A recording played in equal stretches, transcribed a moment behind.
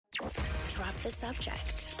Drop the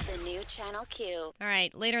subject. The new Channel Q. All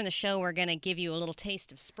right, later in the show, we're going to give you a little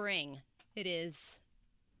taste of spring. It is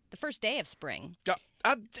the first day of spring.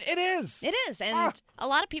 It is. It is, and a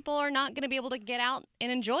lot of people are not going to be able to get out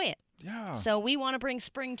and enjoy it. Yeah. So we want to bring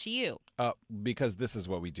spring to you. Because this is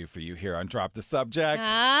what we do for you here on Drop the Subject.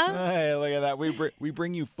 Huh? Hey, look at that. We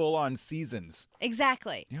bring you full-on seasons.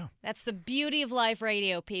 Exactly. Yeah. That's the beauty of live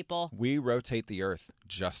radio, people. We rotate the earth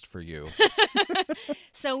just for you.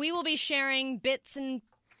 So we will be sharing bits and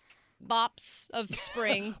bops of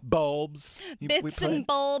spring. Bulbs. Bits and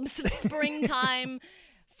bulbs of springtime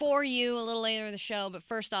for you a little later in the show. But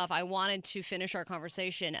first off, I wanted to finish our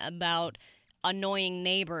conversation about annoying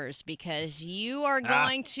neighbors, because you are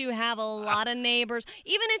going to have a lot of neighbors.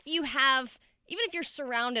 Even if you're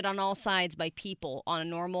surrounded on all sides by people on a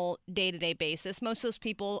normal day-to-day basis, most of those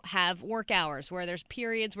people have work hours where there's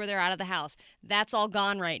periods where they're out of the house. That's all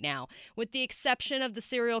gone right now. With the exception of the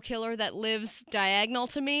serial killer that lives diagonal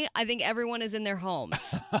to me, I think everyone is in their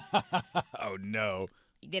homes. Oh, no.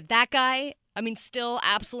 That guy, still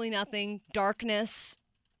absolutely nothing. Darkness.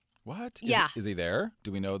 What? Yeah. Is he there?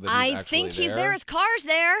 Do we know that he's I actually think he's there. His car's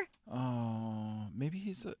there. Oh, maybe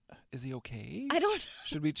is he okay? I don't.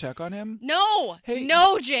 Should we check on him? No. Hey,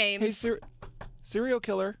 no, James. Hey, serial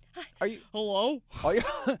killer. Are you? Hello?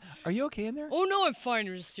 Are you okay in there? Oh, no, I'm fine.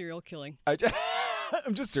 You're just serial killing.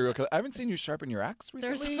 I'm just serial killer. I haven't seen you sharpen your axe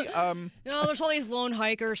recently. There's all these lone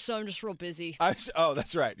hikers, so I'm just real busy.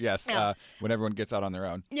 That's right. Yes. Yeah. When everyone gets out on their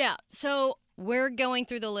own. Yeah. So we're going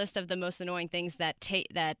through the list of the most annoying things that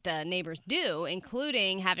neighbors do,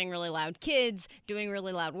 including having really loud kids, doing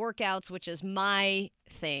really loud workouts, which is my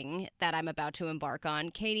thing that I'm about to embark on.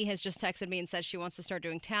 Katie has just texted me and said she wants to start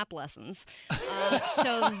doing tap lessons.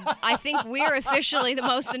 So I think we're officially the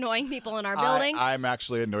most annoying people in our building. I'm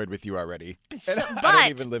actually annoyed with you already. I don't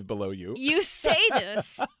even live below you. You say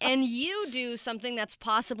this, and you do something that's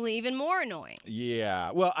possibly even more annoying.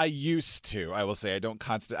 Yeah. Well, I used to. I will say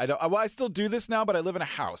I still do this now, but I live in a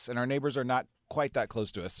house, and our neighbors are not quite that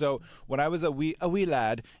close to us. So when I was a wee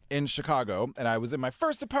lad in Chicago, and I was in my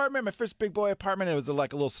first apartment, my first big boy apartment, it was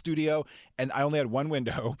like a little studio, and I only had one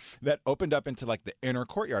window that opened up into like the inner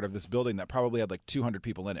courtyard of this building that probably had like 200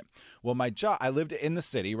 people in it. Well, I lived in the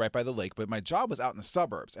city right by the lake, but my job was out in the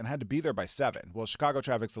suburbs and had to be there by 7. Well, Chicago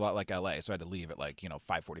traffic's a lot like LA, so I had to leave at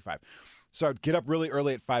 5:45. So I'd get up really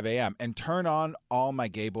early at 5 a.m. and turn on all my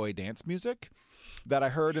gay boy dance music that I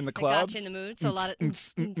heard in the clubs. Got you in the mood, so a lot of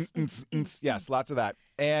yes, lots of that.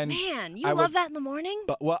 And man, you love that in the morning?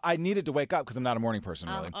 Well, I needed to wake up because I'm not a morning person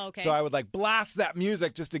really. Okay. So I would like blast that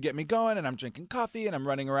music just to get me going, and I'm drinking coffee and I'm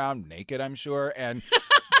running around naked, I'm sure, and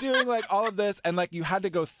doing like all of this, and like you had to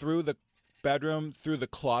go through the bedroom, through the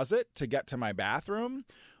closet to get to my bathroom.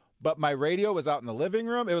 But my radio was out in the living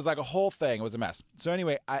room. It was like a whole thing. It was a mess. So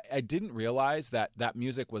anyway, I didn't realize that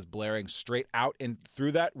music was blaring straight out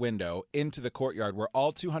through that window into the courtyard where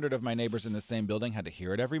all 200 of my neighbors in the same building had to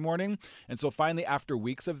hear it every morning. And so finally, after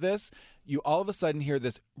weeks of this, you all of a sudden hear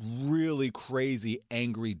this really crazy,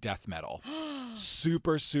 angry death metal.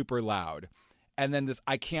 Super, super loud. And then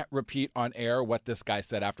I can't repeat on air what this guy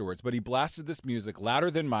said afterwards, but he blasted this music louder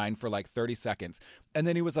than mine for like 30 seconds. And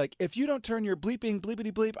then he was like, if you don't turn your bleeping,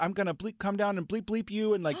 bleepity bleep, I'm going to come down and bleep bleep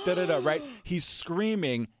you and like da-da-da, right? He's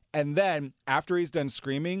screaming. And then after he's done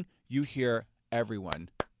screaming, you hear everyone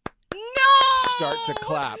start to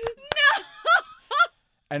clap. No!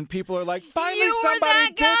 And people are like, finally somebody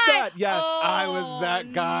did that. Yes, I was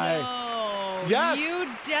that guy. No. Yes. You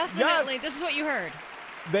definitely. Yes. This is what you heard.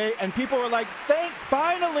 And people were like,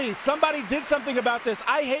 finally, somebody did something about this.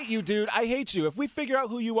 I hate you, dude. I hate you. If we figure out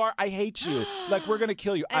who you are, I hate you. Like, we're going to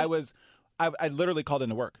kill you. I literally called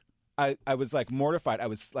into work. I was like mortified. I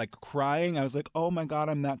was like crying. I was like, oh my God,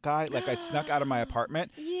 I'm that guy. Like I snuck out of my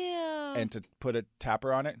apartment. Yeah. And to put a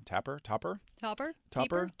tapper on it. Topper?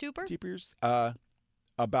 Teepers.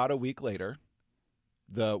 About a week later,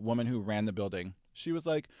 the woman who ran the building, she was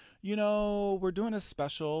like, we're doing a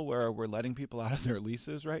special where we're letting people out of their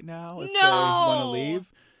leases right now if they want to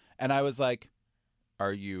leave. And I was like,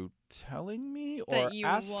 are you telling me or that you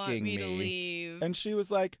asking want me to leave? And she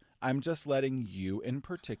was like, I'm just letting you in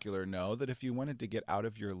particular know that if you wanted to get out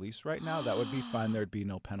of your lease right now, that would be fine. There'd be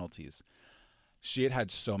no penalties. She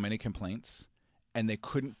had so many complaints, and they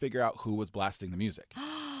couldn't figure out who was blasting the music.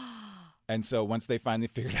 And so once they finally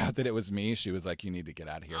figured out that it was me, she was like, "You need to get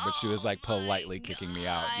out of here." But she was like politely kicking me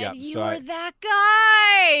out. Yep. You So were that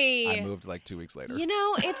guy. I moved like 2 weeks later. You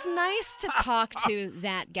know, it's nice to talk to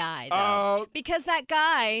that guy, though. Oh. Because that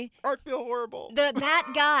guy, I feel horrible.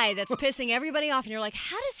 that guy that's pissing everybody off, and you're like,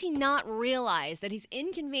 how does he not realize that he's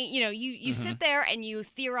inconvenient? You know, you sit there and you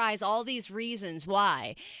theorize all these reasons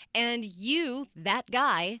why, and you, that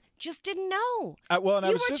guy, just didn't know. Well, and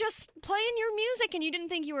you I was were just playing your music, and you didn't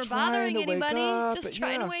think you were bothering trying to wake anybody. up, Just but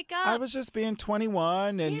trying to yeah, wake up. I was just being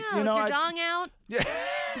 21, and yeah, you know, with your dong out. Yeah.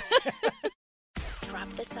 Drop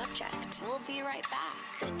the subject. We'll be right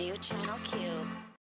back. The new Channel Q.